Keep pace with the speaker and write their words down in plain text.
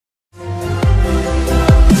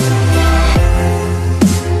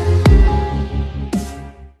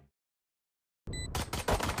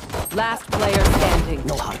Last player standing.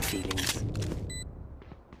 No hard feelings.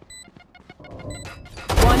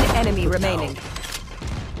 One enemy remaining.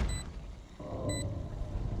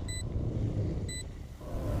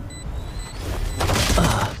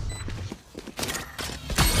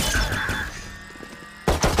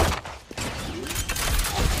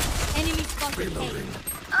 Enemy spotted. Reloading.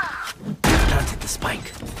 Planted the spike.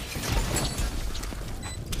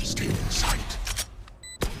 Stay in sight.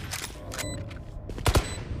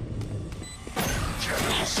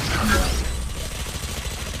 Shadows traveling.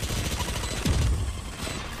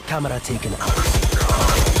 Camera taken out.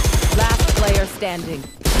 Last player standing.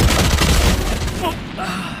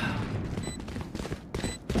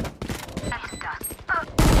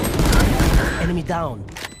 Enemy down.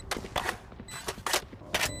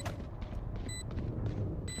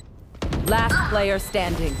 Last player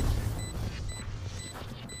standing.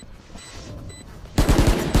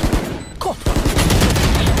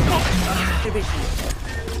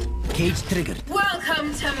 Cage triggered.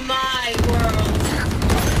 Welcome to my world.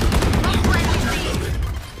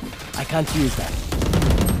 I can't use that.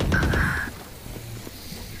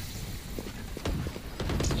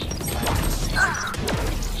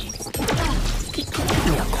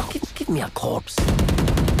 Give me a corpse.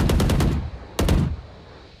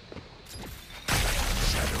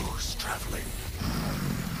 Shadows traveling.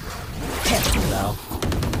 Careful now.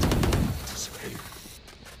 Anticipate.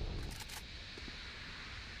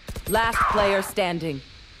 Last player standing.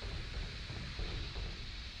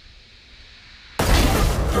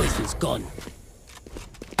 Poison's gone.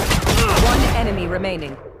 One enemy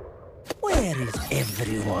remaining. Where is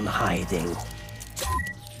everyone hiding?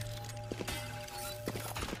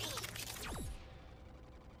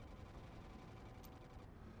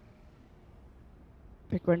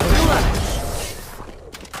 Pick window.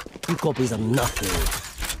 Two copies are nothing.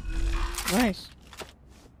 Nice.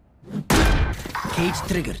 Cage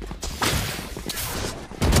triggered.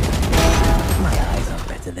 My eyes are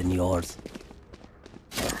better than yours.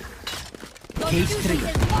 Cage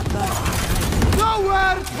triggered.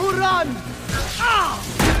 Nowhere to run!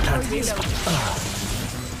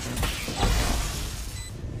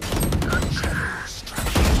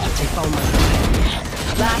 They found my...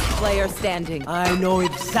 Last player standing. I know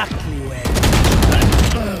exactly where.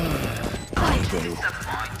 Hiding.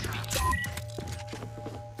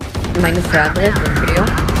 Minus travel for you.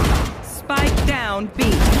 Spike down B.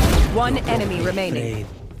 One enemy remaining. Brave.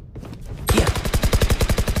 Here.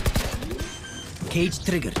 Cage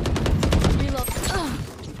triggered. Reload.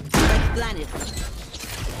 Spike planted.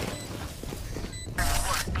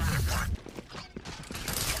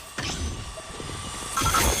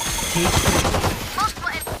 Cage triggered.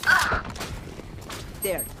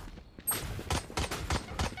 There.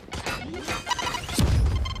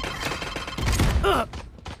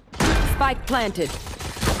 Spike planted.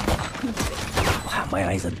 Wow, my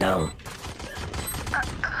eyes are down.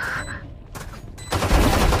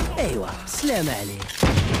 ايوه سلام عليك.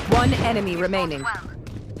 One enemy remaining.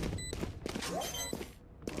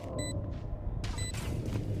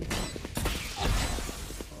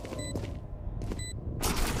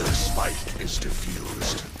 The spike is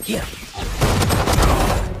diffused. Here.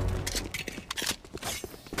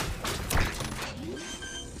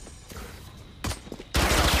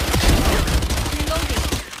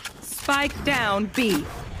 Spike down B.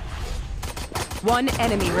 One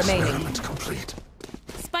enemy remaining. Experiment complete.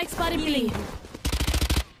 Spike spotted B.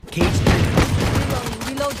 Cage triggered. Reloading.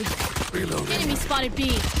 Reloading. Reloading. Enemy spotted B.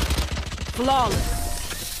 Flawless.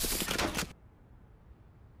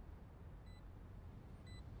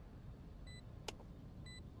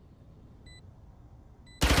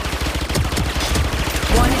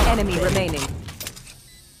 One enemy remaining.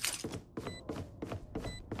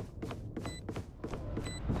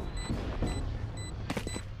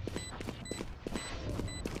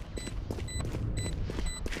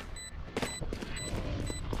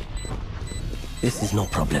 This is no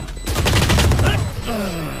problem.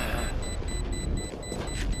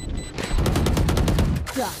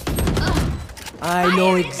 I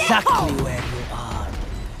know exactly where you are.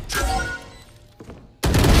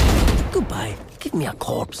 Goodbye. Give me a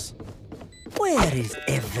corpse. Where is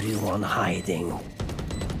everyone hiding?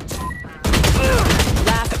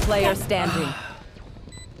 Last player standing.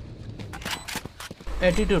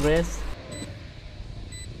 80 to race.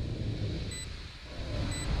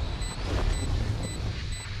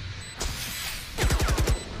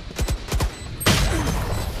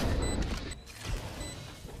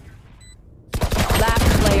 Last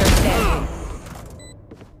player standing.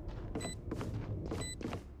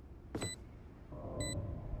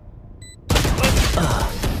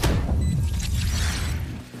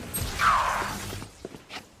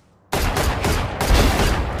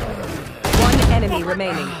 enemy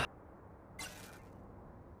remaining.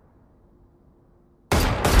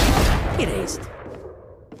 Erased.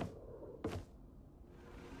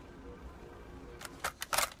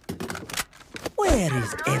 Where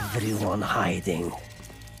is everyone hiding?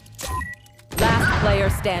 Last player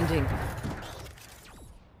standing.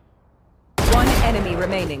 One enemy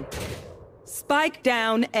remaining. Spike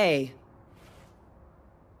down A.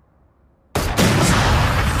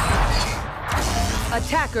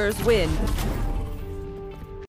 Attackers win.